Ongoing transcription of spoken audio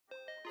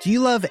Do you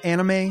love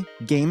anime,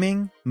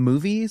 gaming,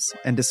 movies,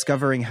 and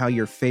discovering how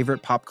your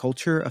favorite pop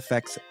culture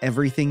affects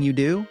everything you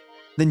do?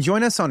 Then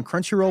join us on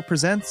Crunchyroll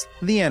Presents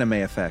The Anime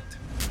Effect.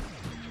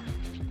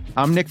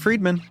 I'm Nick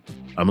Friedman.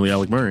 I'm Lee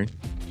Alec Murray.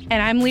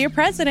 And I'm Leah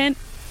President.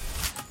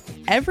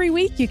 Every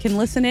week you can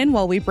listen in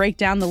while we break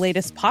down the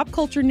latest pop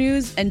culture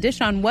news and dish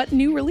on what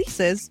new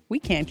releases we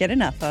can't get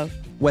enough of.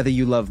 Whether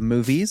you love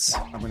movies,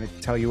 I'm going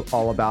to tell you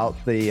all about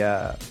the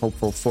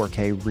hopeful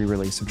 4K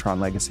re-release of Tron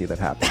Legacy that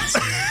happens.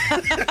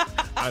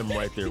 I'm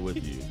right there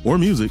with you. Or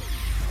music.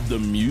 The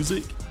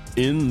music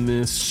in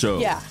this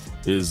show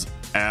is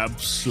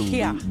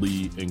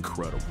absolutely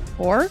incredible.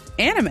 Or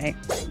anime.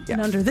 And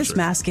under this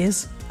mask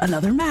is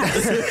another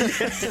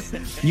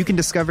mask. You can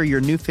discover your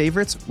new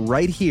favorites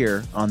right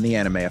here on The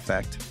Anime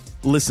Effect.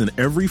 Listen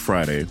every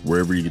Friday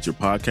wherever you get your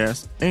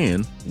podcast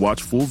and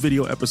watch full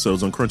video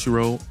episodes on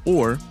Crunchyroll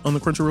or on the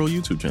Crunchyroll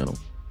YouTube channel.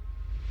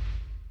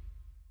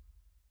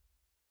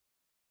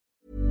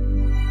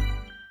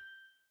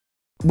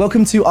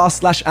 Welcome to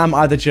r/Am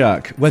I the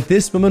Jerk, where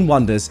this woman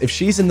wonders if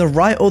she's in the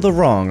right or the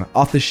wrong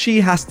after she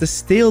has to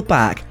steal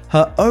back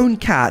her own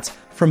cat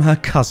from her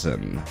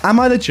cousin. Am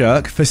I the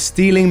jerk for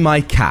stealing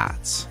my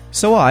cat?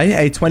 So I,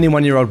 a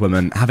 21-year-old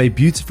woman, have a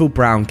beautiful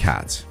brown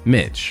cat,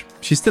 Midge.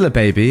 She's still a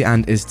baby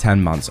and is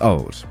 10 months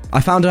old. I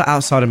found her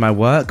outside of my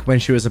work when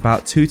she was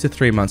about 2 to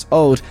 3 months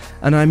old,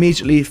 and I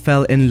immediately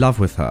fell in love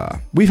with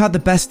her. We've had the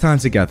best time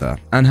together,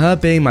 and her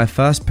being my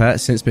first pet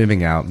since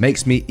moving out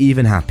makes me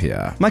even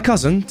happier. My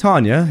cousin,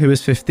 Tanya, who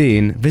is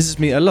 15, visits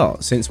me a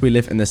lot since we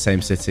live in the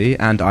same city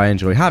and I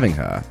enjoy having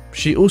her.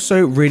 She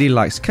also really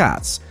likes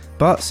cats,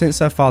 but since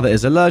her father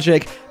is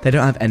allergic, they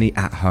don't have any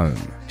at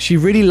home. She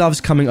really loves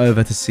coming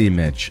over to see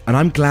Midge, and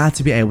I'm glad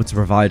to be able to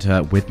provide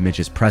her with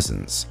Midge's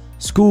presence.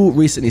 School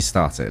recently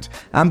started,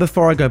 and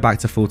before I go back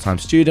to full-time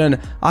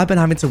student, I've been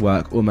having to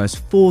work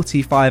almost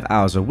 45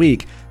 hours a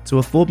week to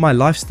afford my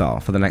lifestyle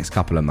for the next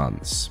couple of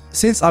months.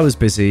 Since I was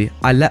busy,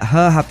 I let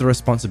her have the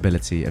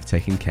responsibility of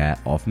taking care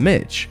of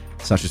Midge,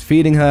 such as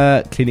feeding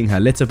her, cleaning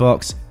her litter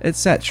box,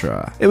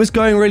 etc. It was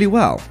going really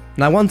well.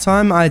 Now, one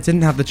time I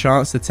didn't have the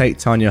chance to take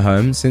Tanya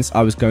home since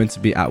I was going to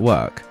be at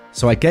work,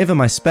 so I gave her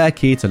my spare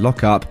key to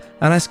lock up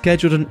and I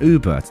scheduled an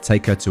Uber to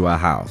take her to her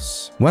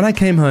house. When I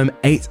came home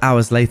 8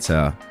 hours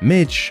later,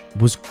 Midge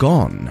was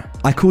gone.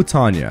 I called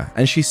Tanya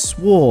and she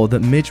swore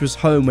that Midge was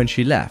home when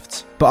she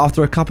left, but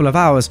after a couple of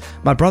hours,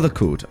 my brother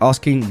called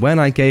asking when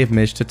I gave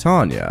Midge to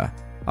Tanya.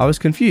 I was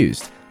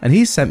confused, and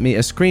he sent me a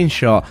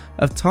screenshot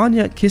of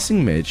Tanya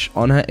kissing Midge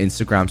on her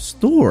Instagram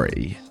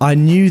story. I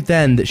knew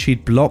then that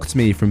she'd blocked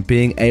me from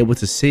being able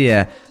to see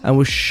her and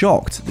was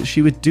shocked that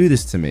she would do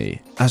this to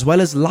me, as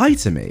well as lie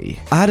to me.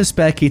 I had a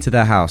spare key to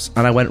their house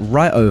and I went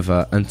right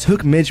over and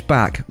took Midge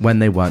back when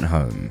they weren't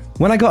home.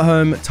 When I got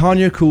home,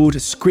 Tanya called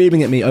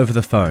screaming at me over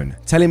the phone,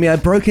 telling me I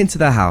broke into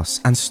their house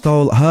and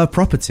stole her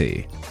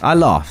property. I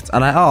laughed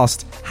and I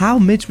asked how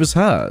Midge was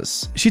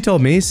hers. She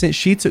told me since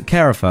she took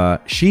care of her,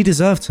 she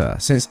deserved her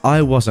since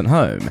I wasn't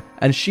home,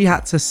 and she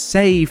had to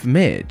save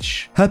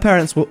Midge. Her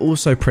parents were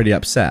also pretty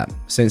upset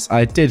since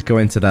I did go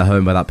into their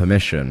home without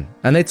permission,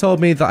 and they told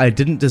me that I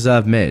didn't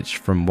deserve Midge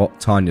from what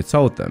Tanya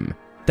told them.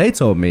 They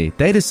told me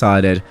they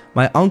decided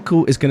my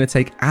uncle is going to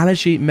take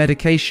allergy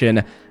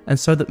medication and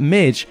so that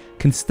Midge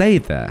can stay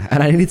there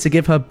and I needed to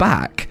give her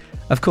back.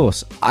 Of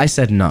course, I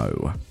said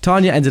no.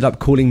 Tanya ended up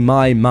calling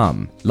my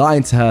mum,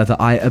 lying to her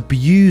that I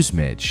abuse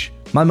Midge.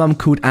 My mum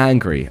called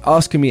angry,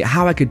 asking me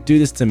how I could do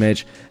this to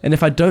Midge, and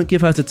if I don't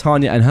give her to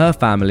Tanya and her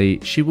family,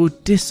 she will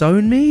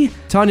disown me?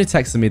 Tanya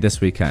texted me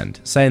this weekend,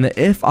 saying that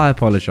if I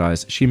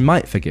apologise, she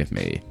might forgive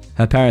me.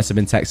 Her parents have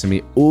been texting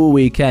me all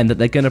weekend that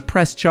they're going to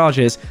press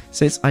charges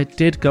since I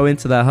did go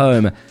into their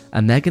home,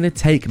 and they're going to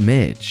take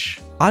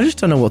Midge. I just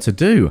don't know what to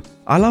do.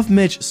 I love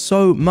Midge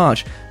so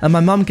much, and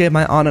my mum gave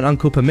my aunt and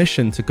uncle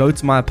permission to go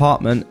to my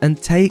apartment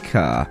and take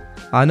her.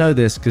 I know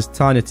this because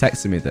Tanya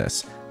texted me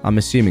this. I'm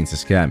assuming to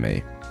scare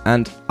me.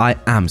 And I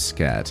am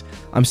scared.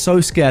 I'm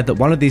so scared that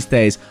one of these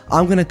days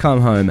I'm going to come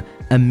home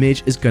and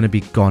Midge is going to be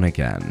gone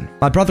again.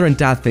 My brother and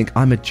dad think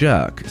I'm a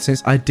jerk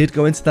since I did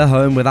go into their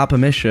home without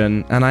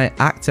permission and I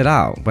acted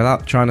out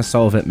without trying to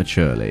solve it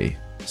maturely.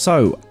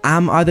 So,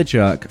 am I the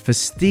jerk for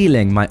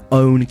stealing my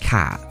own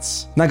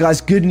cat? Now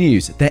guys, good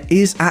news. There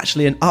is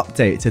actually an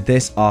update to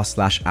this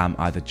r/Am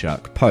I the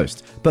Jerk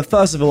post. But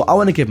first of all, I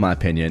want to give my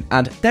opinion,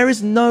 and there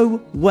is no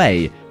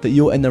way that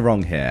you're in the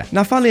wrong here.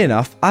 Now, funnily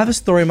enough, I have a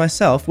story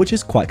myself which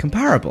is quite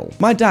comparable.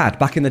 My dad,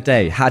 back in the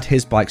day, had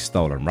his bike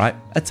stolen, right?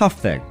 A tough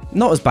thing.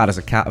 Not as bad as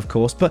a cat, of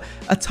course, but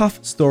a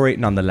tough story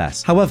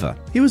nonetheless. However,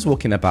 he was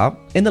walking about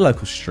in the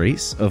local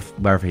streets of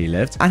wherever he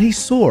lived, and he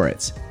saw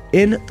it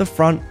in the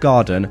front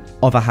garden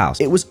of a house.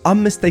 It was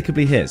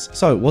unmistakably his.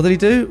 So what did he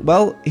do?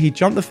 Well, he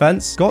jumped the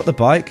fence, got the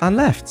bike, and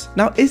left.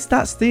 Now, is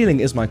that stealing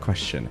is my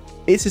question.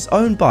 It's his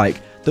own bike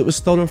that was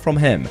stolen from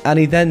him, and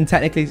he then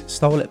technically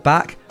stole it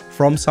back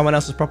from someone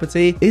else's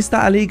property. Is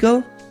that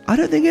illegal? I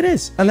don't think it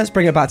is. And let's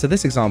bring it back to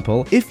this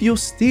example. If you're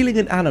stealing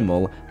an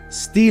animal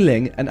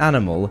stealing an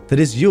animal that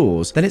is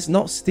yours, then it's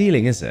not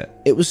stealing, is it?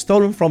 It was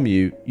stolen from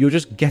you, you're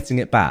just getting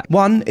it back.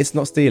 1, it's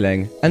not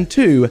stealing, and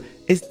 2,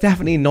 it's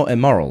definitely not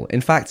immoral.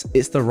 In fact,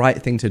 it's the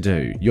right thing to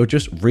do. You're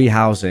just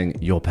rehousing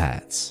your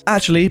pets.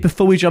 Actually,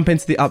 before we jump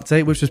into the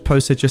update, which was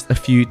posted just a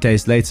few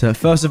days later,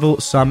 first of all,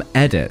 some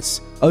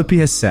edits. OP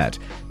has said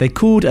they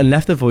called and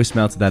left a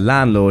voicemail to their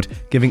landlord,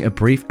 giving a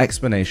brief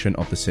explanation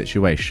of the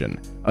situation.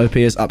 OP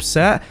is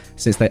upset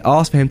since they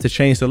asked for him to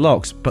change the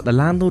locks, but the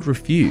landlord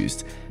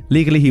refused.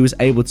 Legally, he was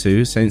able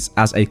to, since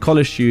as a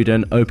college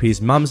student,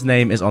 OP's mum's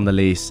name is on the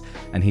lease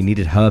and he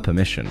needed her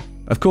permission.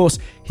 Of course,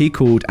 he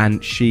called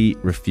and she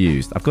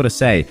refused. I've got to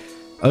say,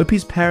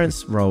 OP's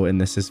parents' role in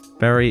this is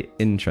very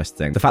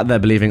interesting. The fact that they're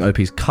believing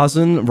OP's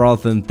cousin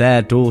rather than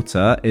their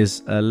daughter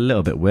is a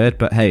little bit weird,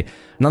 but hey,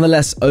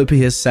 nonetheless, OP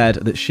has said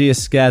that she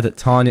is scared that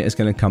Tanya is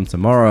going to come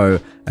tomorrow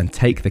and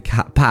take the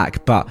cat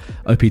back, but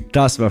OP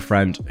does have a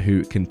friend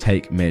who can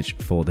take Midge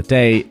for the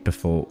day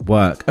before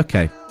work.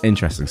 Okay,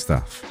 interesting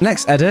stuff.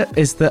 Next edit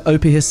is that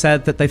OP has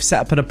said that they've set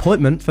up an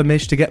appointment for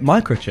Midge to get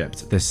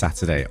microchipped this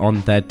Saturday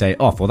on their day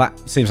off. Well,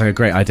 that seems like a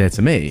great idea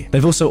to me.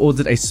 They've also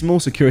ordered a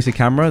small security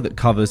camera that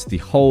covers the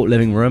whole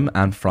living room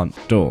and front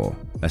door.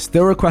 They're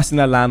still requesting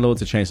their landlord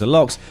to change the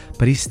locks,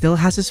 but he still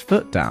has his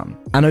foot down.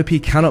 And OP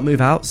cannot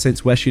move out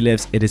since where she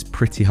lives, it is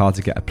pretty hard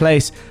to get a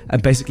place,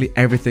 and basically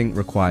everything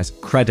requires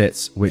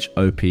credits, which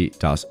OP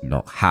does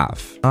not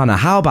have. Oh, now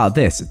how about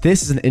this?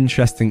 This is an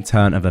interesting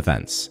turn of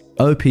events.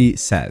 OP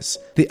says,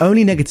 the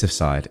only negative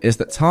side is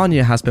that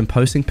Tanya has been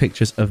posting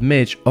pictures of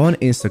Midge on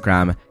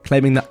Instagram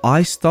claiming that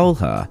I stole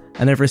her,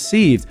 and have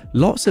received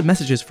lots of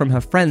messages from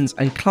her friends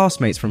and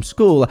classmates from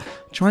school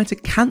trying to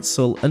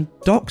cancel and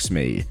dox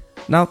me.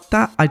 Now,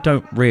 that I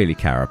don't really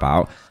care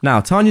about. Now,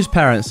 Tanya's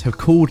parents have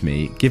called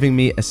me, giving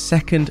me a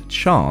second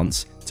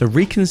chance to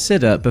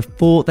reconsider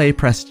before they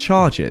press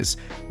charges,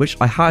 which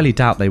I highly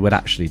doubt they would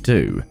actually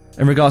do.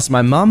 In regards to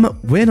my mum,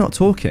 we're not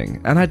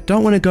talking, and I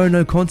don't want to go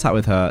no contact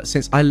with her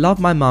since I love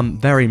my mum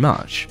very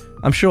much.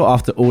 I'm sure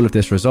after all of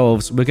this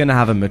resolves, we're going to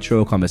have a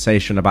mature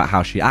conversation about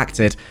how she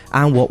acted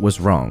and what was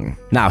wrong.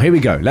 Now, here we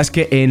go. Let's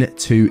get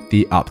into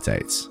the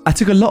updates. I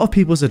took a lot of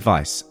people's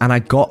advice and I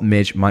got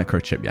Midge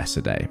microchip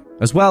yesterday.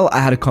 As well, I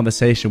had a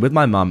conversation with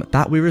my mum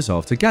that we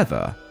resolved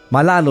together.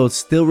 My landlord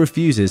still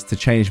refuses to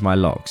change my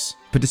locks.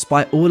 But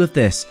despite all of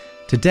this,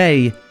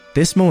 today,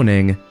 this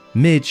morning,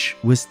 Midge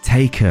was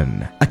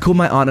taken. I called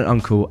my aunt and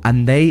uncle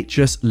and they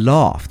just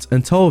laughed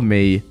and told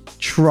me,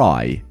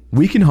 try.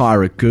 We can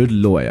hire a good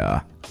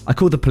lawyer. I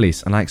called the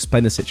police and I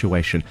explained the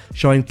situation,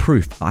 showing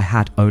proof I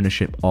had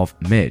ownership of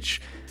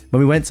Midge. When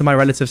we went to my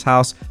relative's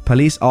house,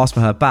 police asked for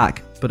her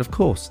back, but of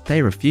course,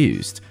 they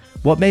refused.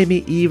 What made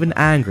me even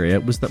angrier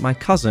was that my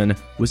cousin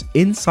was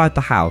inside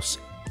the house,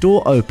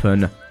 door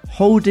open,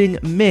 holding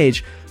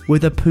Midge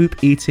with a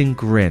poop-eating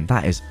grin.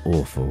 That is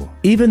awful.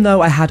 Even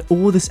though I had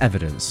all this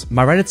evidence,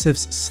 my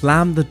relatives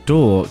slammed the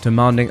door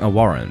demanding a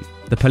warrant.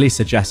 The police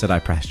suggested I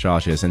press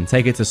charges and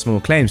take it to small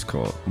claims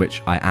court,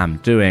 which I am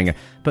doing,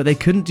 but they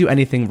couldn't do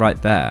anything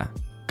right there.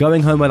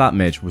 Going home without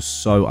Midge was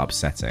so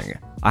upsetting.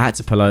 I had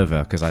to pull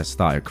over because I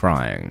started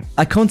crying.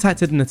 I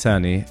contacted an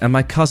attorney and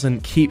my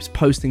cousin keeps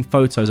posting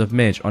photos of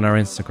Midge on her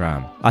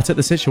Instagram. I took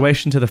the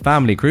situation to the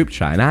family group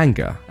chat in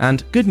anger,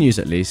 and good news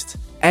at least,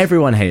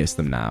 everyone hates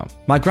them now.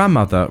 My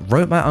grandmother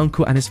wrote my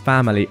uncle and his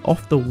family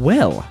off the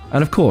will.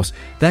 And of course,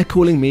 they're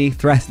calling me,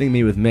 threatening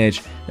me with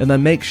Midge, and they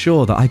make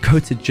sure that I go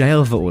to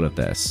jail for all of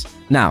this.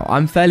 Now,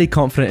 I'm fairly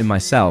confident in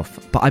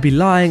myself, but I'd be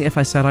lying if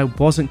I said I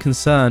wasn't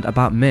concerned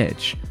about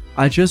Midge.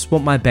 I just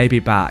want my baby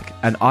back,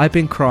 and I've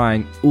been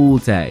crying all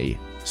day.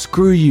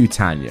 Screw you,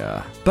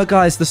 Tanya. But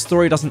guys, the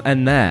story doesn't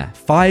end there.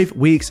 5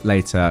 weeks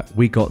later,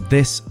 we got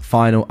this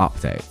final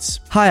update.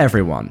 Hi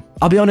everyone.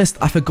 I'll be honest,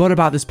 I forgot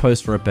about this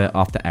post for a bit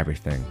after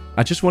everything.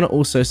 I just want to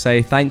also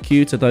say thank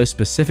you to those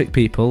specific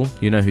people,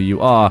 you know who you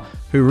are,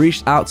 who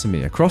reached out to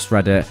me across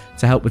Reddit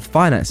to help with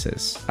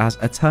finances, as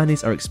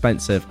attorneys are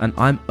expensive and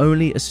I'm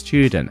only a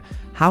student.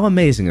 How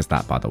amazing is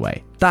that, by the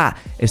way? That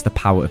is the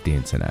power of the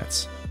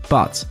internet.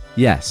 But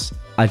yes,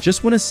 I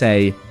just want to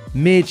say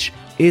Midge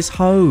is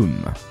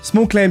home.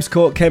 Small claims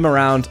court came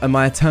around and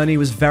my attorney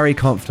was very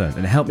confident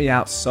and helped me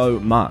out so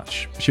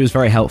much. She was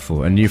very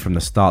helpful and knew from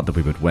the start that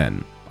we would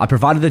win. I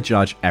provided the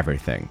judge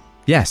everything.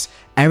 Yes,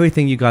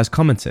 everything you guys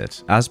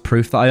commented as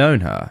proof that I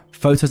own her.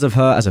 Photos of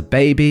her as a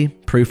baby,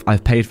 proof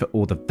I've paid for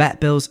all the vet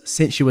bills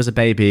since she was a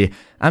baby,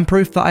 and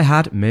proof that I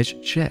had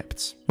Midge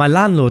chipped. My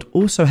landlord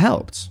also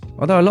helped.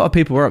 Although a lot of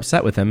people were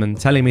upset with him and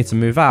telling me to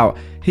move out,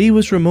 he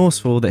was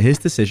remorseful that his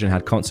decision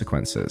had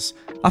consequences.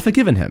 I've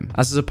forgiven him,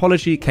 as his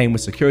apology came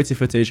with security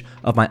footage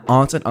of my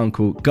aunt and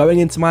uncle going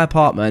into my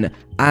apartment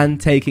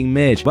and taking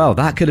Midge. Well,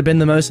 that could have been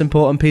the most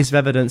important piece of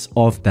evidence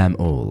of them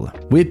all.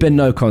 We've been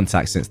no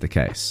contact since the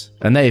case,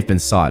 and they've been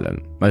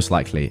silent, most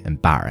likely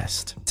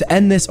embarrassed. To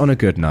end this on a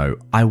good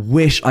note, I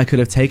wish I could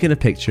have taken a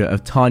picture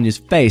of Tanya's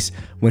face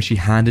when she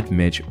handed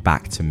Midge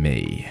back to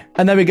me.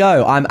 And there we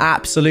go. I'm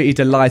absolutely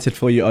delighted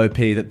for you, OP,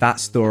 that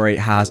story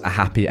has a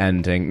happy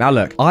ending. Now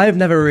look, I've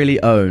never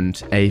really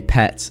owned a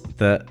pet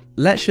that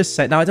let's just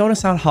say, now I don't want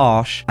to sound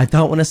harsh. I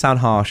don't want to sound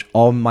harsh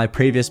on my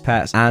previous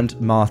pets and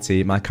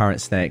Marty, my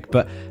current snake.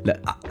 But look,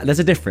 there's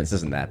a difference,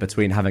 isn't there,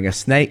 between having a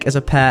snake as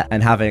a pet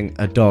and having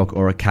a dog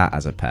or a cat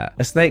as a pet.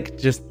 A snake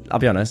just, I'll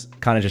be honest,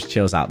 kind of just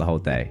chills out the whole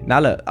day. Now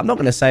look, I'm not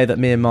going to say that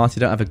me and Marty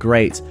don't have a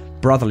great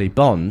brotherly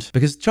bond,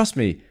 because trust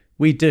me,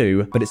 we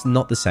do, but it's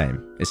not the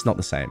same. It's not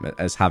the same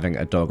as having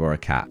a dog or a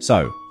cat.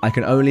 So I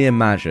can only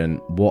imagine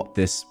what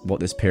this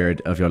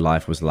period of your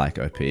life was like,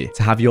 OP.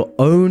 To have your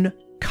own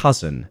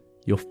cousin,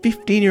 your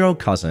 15-year-old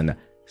cousin,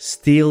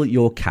 steal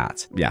your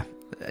cat. Yeah.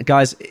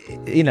 Guys,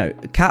 you know,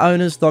 cat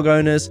owners, dog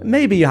owners,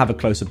 maybe you have a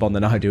closer bond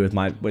than I do with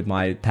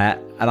my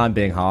pet, and I'm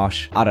being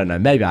harsh. I don't know,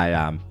 maybe I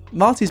am.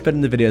 Marty's been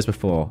in the videos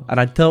before,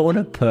 and I don't want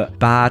to put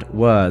bad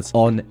words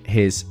on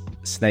his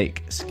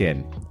snake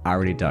skin. I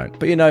really don't.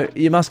 But you know,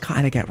 you must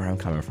kind of get where I'm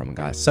coming from,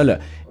 guys. So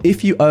look,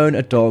 if you own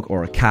a dog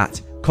or a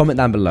cat, comment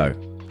down below.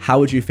 How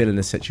would you feel in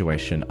this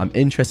situation? I'm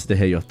interested to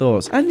hear your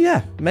thoughts. And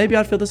yeah, maybe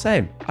I'd feel the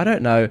same. I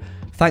don't know.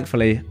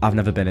 Thankfully, I've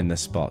never been in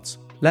this spot.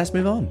 Let's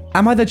move on.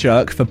 Am I the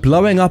jerk for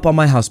blowing up on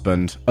my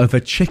husband over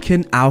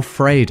chicken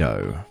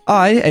Alfredo?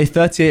 I, a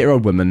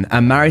 38-year-old woman,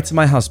 am married to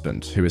my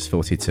husband, who is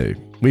 42.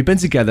 We've been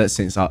together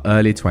since our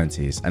early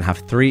 20s and have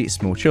 3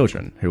 small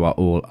children, who are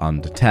all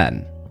under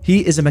 10.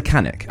 He is a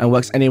mechanic and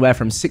works anywhere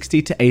from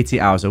 60 to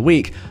 80 hours a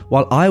week,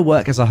 while I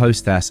work as a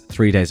hostess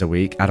 3 days a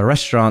week at a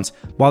restaurant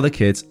while the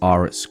kids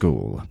are at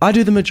school. I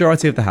do the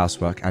majority of the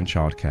housework and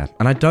childcare,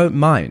 and I don't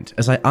mind,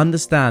 as I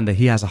understand that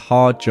he has a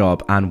hard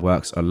job and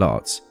works a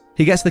lot.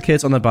 He gets the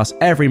kids on the bus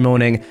every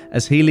morning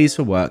as he leaves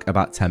for work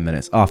about 10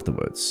 minutes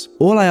afterwards.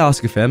 All I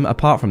ask of him,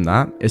 apart from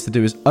that, is to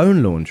do his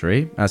own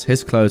laundry, as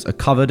his clothes are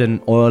covered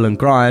in oil and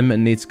grime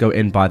and need to go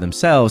in by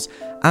themselves,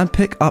 and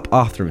pick up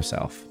after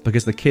himself,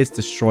 because the kids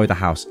destroy the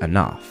house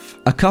enough.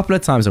 A couple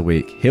of times a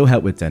week, he'll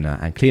help with dinner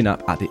and clean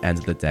up at the end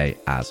of the day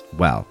as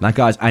well. Now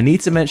guys, I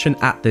need to mention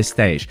at this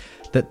stage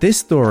that this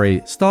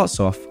story starts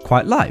off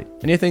quite light,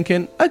 and you're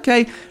thinking,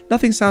 okay,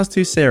 nothing sounds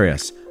too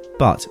serious.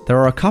 But there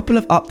are a couple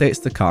of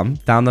updates to come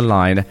down the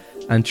line,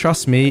 and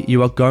trust me,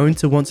 you are going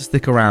to want to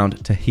stick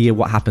around to hear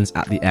what happens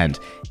at the end.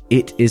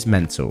 It is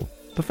mental.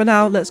 But for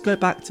now, let's go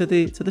back to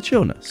the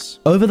chillness.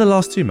 Over the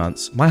last 2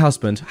 months, my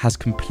husband has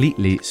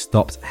completely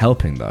stopped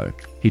helping though.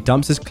 He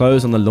dumps his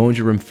clothes on the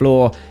laundry room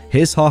floor,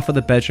 his half of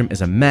the bedroom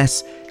is a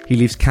mess, he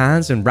leaves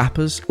cans and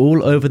wrappers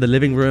all over the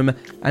living room,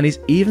 and he's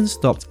even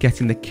stopped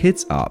getting the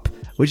kids up,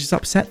 which has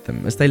upset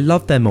them as they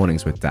love their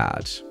mornings with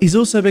dad. He's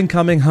also been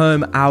coming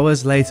home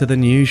hours later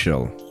than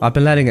usual. I've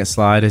been letting it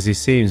slide as he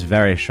seems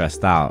very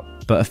stressed out,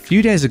 but a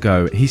few days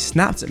ago he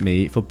snapped at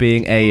me for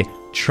being a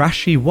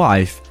trashy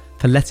wife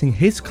for letting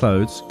his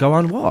clothes go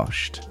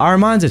unwashed. I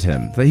reminded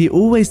him that he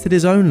always did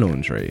his own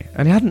laundry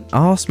and he hadn't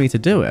asked me to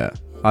do it.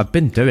 I've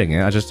been doing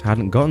it, I just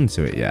hadn't gotten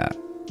to it yet.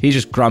 He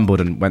just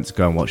grumbled and went to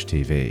go and watch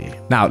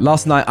TV. Now,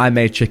 last night I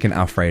made chicken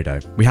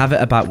Alfredo. We have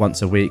it about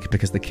once a week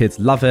because the kids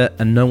love it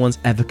and no one's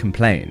ever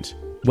complained.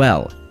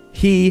 Well,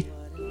 he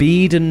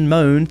beed and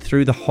moaned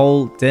through the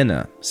whole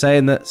dinner,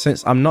 saying that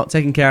since I'm not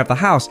taking care of the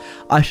house,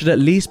 I should at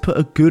least put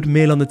a good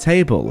meal on the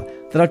table,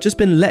 that I've just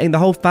been letting the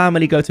whole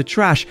family go to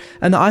trash,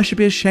 and that I should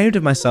be ashamed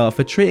of myself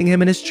for treating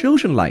him and his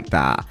children like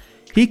that.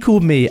 He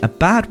called me a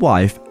bad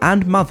wife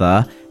and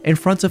mother in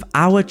front of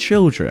our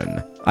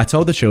children. I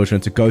told the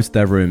children to go to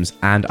their rooms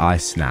and I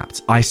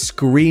snapped. I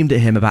screamed at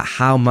him about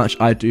how much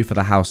I do for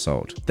the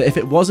household, that if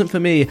it wasn't for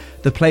me,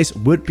 the place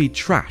would be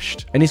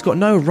trashed, and he's got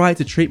no right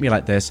to treat me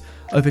like this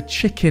over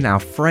chicken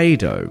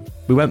Alfredo.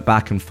 We went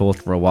back and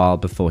forth for a while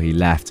before he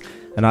left,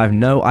 and I have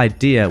no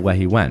idea where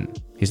he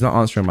went. He's not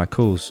answering my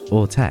calls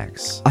or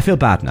texts. I feel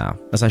bad now,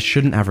 as I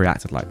shouldn't have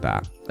reacted like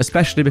that,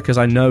 especially because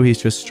I know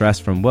he's just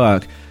stressed from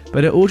work,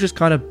 but it all just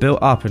kind of built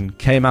up and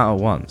came out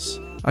at once.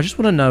 I just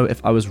want to know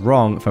if I was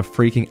wrong for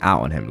freaking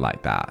out on him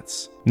like that.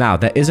 Now,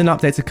 there is an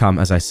update to come,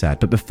 as I said,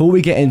 but before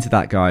we get into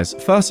that, guys,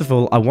 first of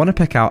all, I want to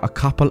pick out a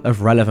couple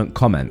of relevant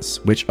comments,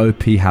 which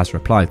OP has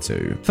replied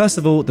to. First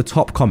of all, the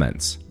top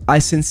comments. I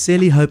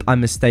sincerely hope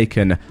I'm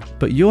mistaken,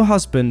 but your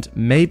husband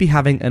may be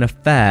having an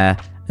affair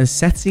and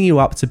setting you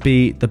up to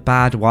be the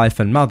bad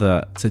wife and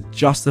mother to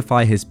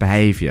justify his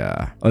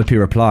behavior. OP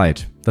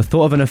replied, the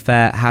thought of an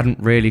affair hadn't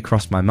really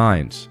crossed my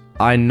mind.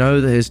 I know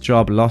that his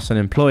job lost an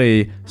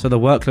employee, so the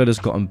workload has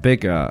gotten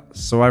bigger,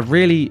 so I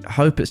really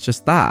hope it's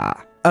just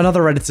that.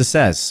 Another Redditor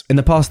says, in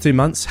the past 2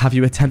 months, have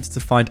you attempted to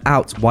find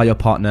out why your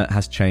partner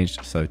has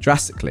changed so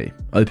drastically?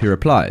 OP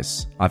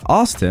replies, I've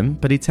asked him,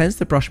 but he tends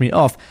to brush me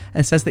off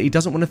and says that he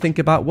doesn't want to think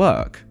about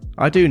work.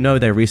 I do know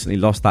they recently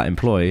lost that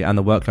employee and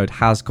the workload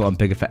has gotten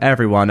bigger for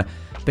everyone,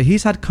 but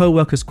he's had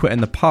co-workers quit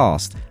in the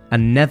past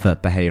and never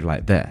behave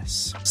like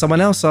this.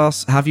 Someone else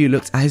asks, have you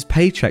looked at his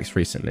paychecks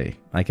recently?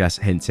 I guess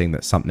hinting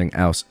that something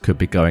else could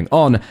be going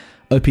on.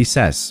 OP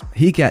says,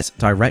 he gets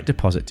direct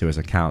deposit to his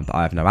account that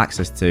I have no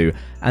access to,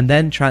 and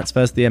then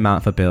transfers the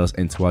amount for bills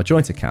into our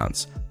joint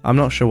accounts. I'm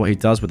not sure what he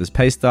does with his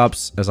pay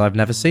stubs, as I've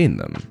never seen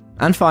them.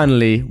 And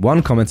finally,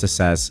 one commenter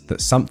says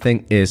that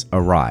something is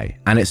awry,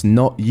 and it's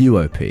not you,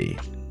 OP.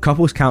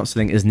 Couples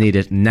counselling is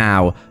needed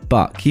now,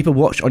 but keep a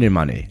watch on your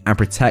money and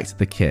protect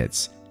the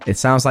kids. It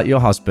sounds like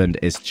your husband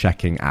is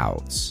checking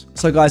out.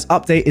 So guys,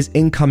 update is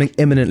incoming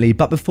imminently,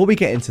 but before we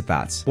get into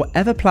that,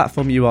 whatever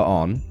platform you are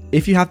on,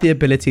 if you have the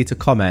ability to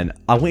comment,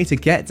 I want you to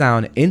get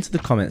down into the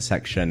comment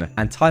section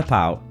and type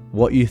out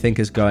what you think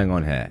is going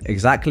on here.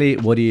 Exactly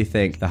what do you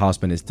think the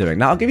husband is doing?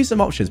 Now, I'll give you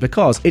some options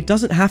because it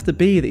doesn't have to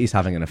be that he's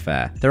having an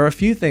affair. There are a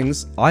few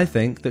things I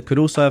think that could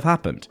also have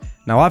happened.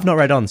 Now, I've not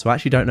read on, so I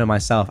actually don't know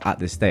myself at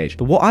this stage.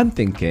 But what I'm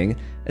thinking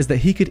is that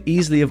he could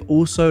easily have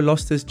also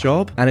lost his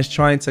job and is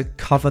trying to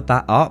cover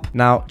that up.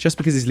 Now, just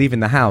because he's leaving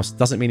the house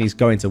doesn't mean he's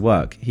going to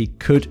work. He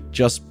could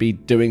just be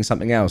doing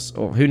something else,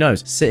 or who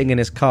knows, sitting in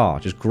his car,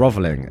 just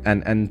groveling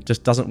and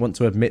just doesn't want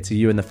to admit to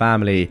you and the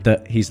family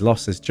that he's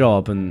lost his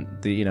job and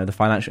the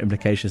financial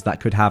implications that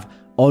could have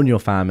on your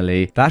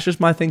family. That's just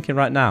my thinking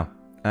right now.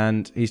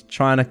 And he's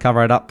trying to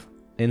cover it up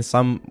in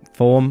some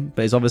form,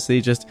 but he's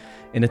obviously just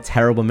in a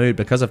terrible mood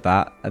because of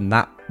that, and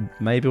that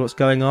may be what's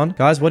going on.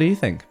 Guys, what do you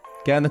think?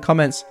 Get in the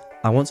comments.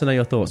 I want to know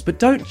your thoughts. But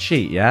don't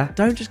cheat, yeah?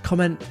 Don't just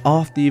comment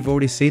after you've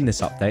already seen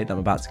this update that I'm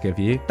about to give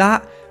you.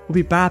 That would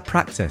be bad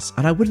practice,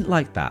 and I wouldn't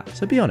like that.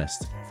 So be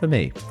honest, for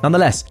me.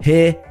 Nonetheless,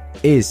 here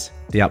is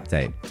the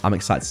update. I'm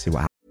excited to see what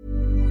happens.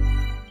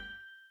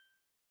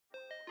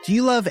 Do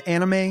you love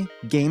anime,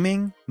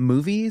 gaming,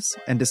 movies,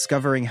 and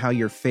discovering how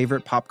your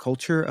favorite pop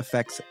culture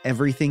affects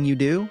everything you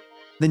do?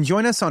 Then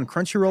join us on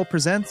Crunchyroll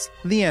Presents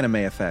The Anime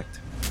Effect.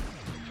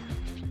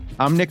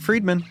 I'm Nick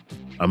Friedman.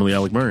 I'm Lee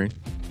Alec Murray.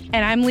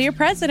 And I'm Leah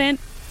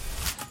President.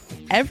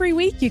 Every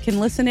week you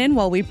can listen in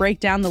while we break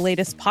down the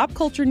latest pop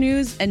culture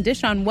news and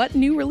dish on what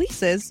new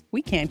releases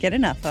we can't get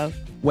enough of.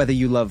 Whether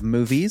you love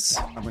movies,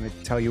 I'm going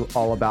to tell you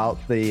all about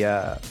the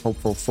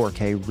hopeful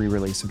 4K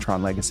re-release of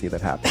Tron Legacy that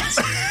happens.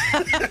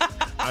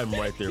 I'm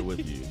right there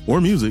with you.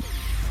 Or music.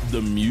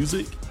 The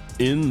music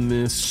in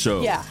this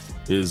show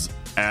is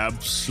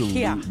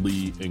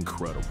absolutely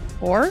incredible.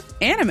 Or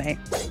anime.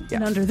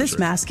 And under this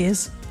mask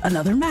is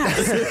another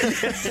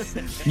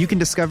mask. you can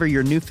discover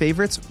your new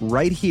favorites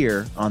right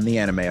here on The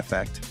Anime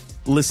Effect.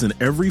 Listen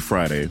every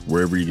Friday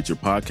wherever you get your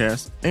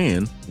podcast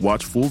and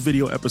watch full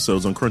video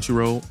episodes on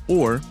Crunchyroll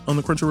or on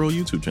the Crunchyroll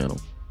YouTube channel.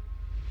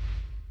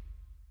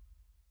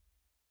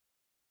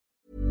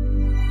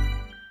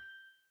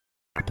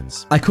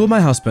 I called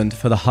my husband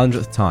for the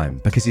 100th time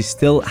because he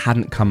still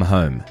hadn't come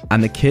home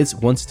and the kids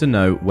wanted to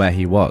know where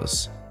he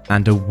was.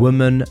 And a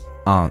woman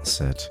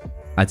answered.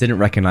 I didn't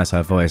recognize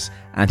her voice,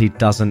 and he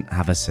doesn't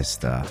have a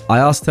sister. I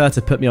asked her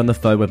to put me on the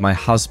phone with my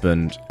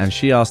husband, and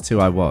she asked who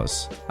I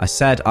was. I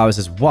said I was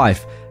his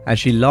wife, and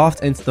she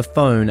laughed into the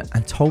phone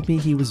and told me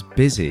he was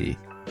busy.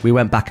 We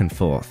went back and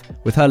forth,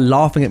 with her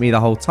laughing at me the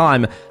whole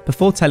time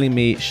before telling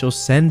me she'll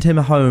send him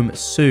home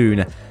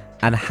soon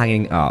and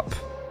hanging up.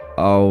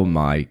 Oh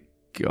my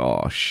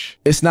gosh.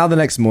 It's now the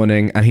next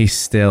morning, and he's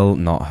still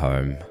not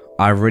home.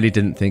 I really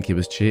didn't think he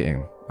was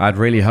cheating. I'd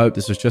really hoped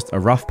this was just a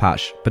rough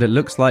patch, but it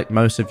looks like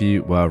most of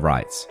you were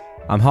right.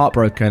 I'm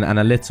heartbroken and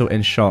a little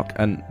in shock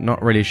and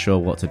not really sure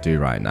what to do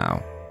right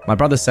now. My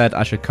brother said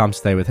I should come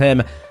stay with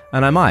him,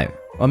 and I might.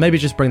 Or maybe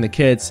just bring the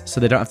kids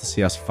so they don't have to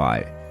see us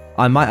fight.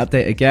 I might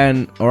update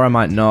again, or I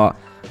might not,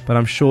 but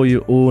I'm sure you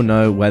all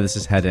know where this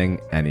is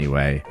heading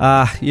anyway.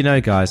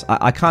 Guys,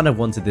 I kind of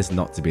wanted this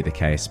not to be the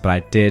case, but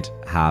I did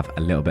have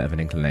a little bit of an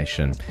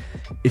inclination.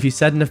 If you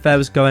said an affair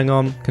was going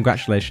on,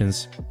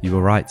 congratulations, you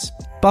were right.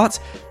 But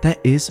there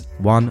is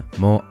one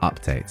more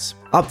update.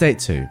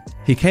 Update 2.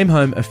 He came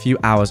home a few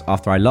hours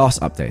after I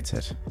last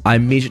updated. I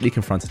immediately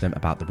confronted him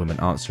about the woman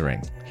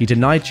answering. He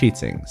denied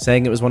cheating,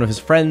 saying it was one of his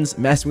friends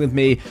messing with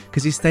me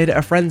because he stayed at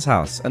a friend's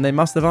house and they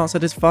must have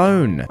answered his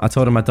phone. I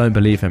told him I don't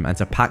believe him and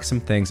to pack some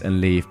things and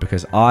leave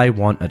because I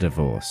want a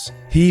divorce.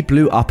 He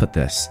blew up at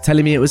this,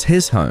 telling me it was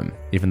his home,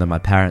 even though my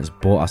parents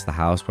bought us the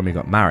house when we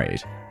got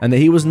married, and that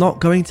he was not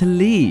going to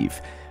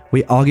leave.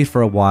 We argued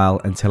for a while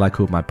until I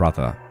called my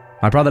brother.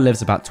 My brother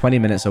lives about 20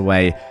 minutes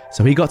away,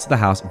 so he got to the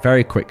house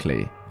very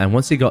quickly, and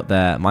once he got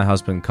there, my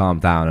husband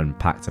calmed down and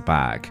packed a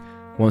bag.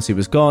 Once he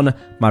was gone,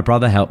 my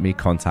brother helped me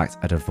contact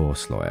a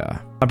divorce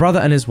lawyer. My brother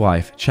and his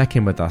wife check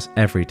in with us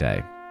every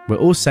day. We're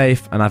all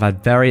safe, and I've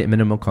had very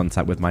minimal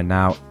contact with my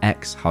now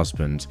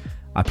ex-husband.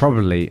 I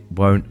probably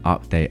won't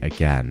update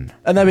again.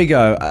 And there we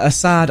go, a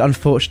sad,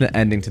 unfortunate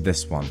ending to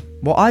this one.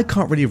 What I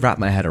can't really wrap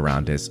my head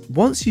around is,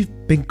 once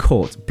you've been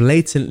caught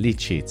blatantly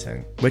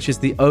cheating, which is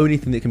the only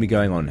thing that can be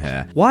going on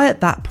here, why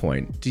at that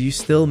point do you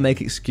still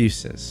make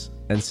excuses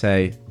and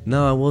say,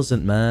 no, I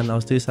wasn't, man, I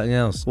was doing something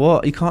else?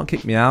 What? You can't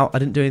kick me out, I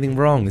didn't do anything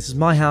wrong, this is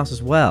my house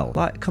as well.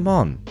 Like, come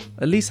on,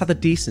 at least have the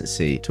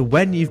decency to,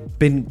 when you've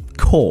been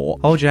caught,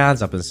 hold your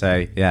hands up and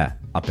say, yeah,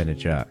 I've been a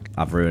jerk,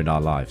 I've ruined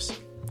our lives.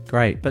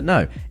 Great. But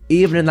no,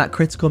 even in that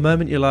critical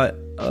moment, you're like,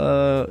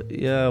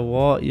 yeah,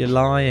 what? You're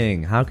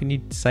lying. How can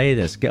you say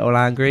this? Get all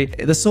angry.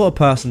 The sort of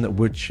person that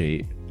would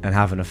cheat and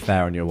have an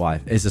affair on your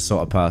wife is the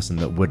sort of person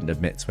that wouldn't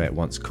admit to it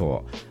once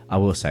caught. I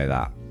will say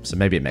that. So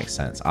maybe it makes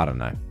sense. I don't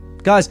know.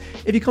 Guys,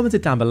 if you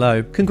commented down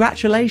below,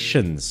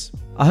 congratulations.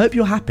 I hope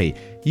you're happy.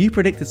 You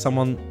predicted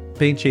someone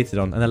being cheated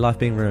on and their life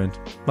being ruined.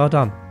 Well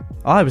done.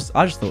 I just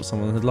thought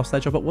someone had lost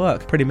their job at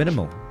work. Pretty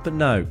minimal. But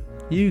no.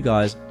 You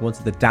guys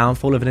wanted the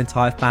downfall of an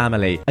entire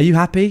family. Are you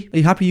happy? Are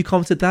you happy you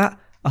commented that?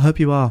 I hope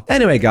you are.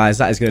 Anyway, guys,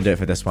 that is going to do it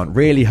for this one.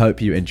 Really hope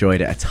you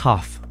enjoyed it. A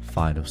tough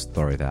final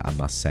story there, I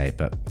must say.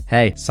 But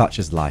hey, such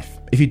is life.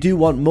 If you do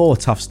want more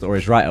tough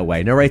stories right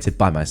away, narrated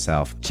by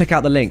myself, check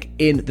out the link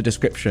in the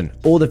description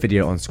or the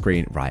video on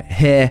screen right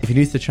here. If you're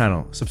new to the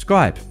channel,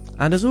 subscribe.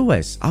 And as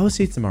always, I will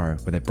see you tomorrow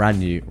with a brand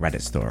new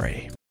Reddit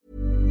story.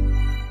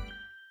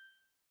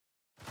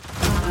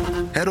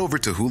 Head over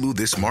to Hulu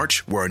this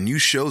March, where our new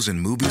shows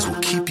and movies will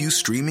keep you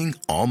streaming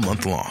all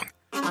month long.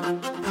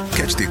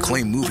 Catch the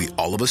acclaimed movie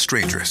All of Us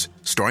Strangers,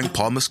 starring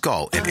Paul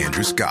Mescal and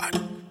Andrew Scott.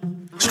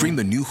 Stream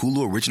the new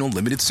Hulu original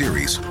limited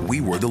series We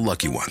Were the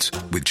Lucky Ones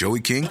with Joey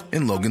King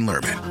and Logan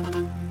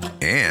Lerman.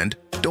 And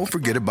don't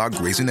forget about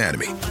Grey's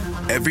Anatomy.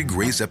 Every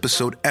Grey's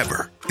episode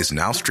ever is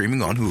now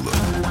streaming on Hulu.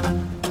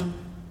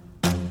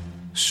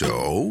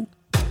 So,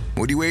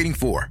 what are you waiting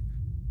for?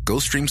 Go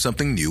stream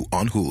something new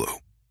on Hulu.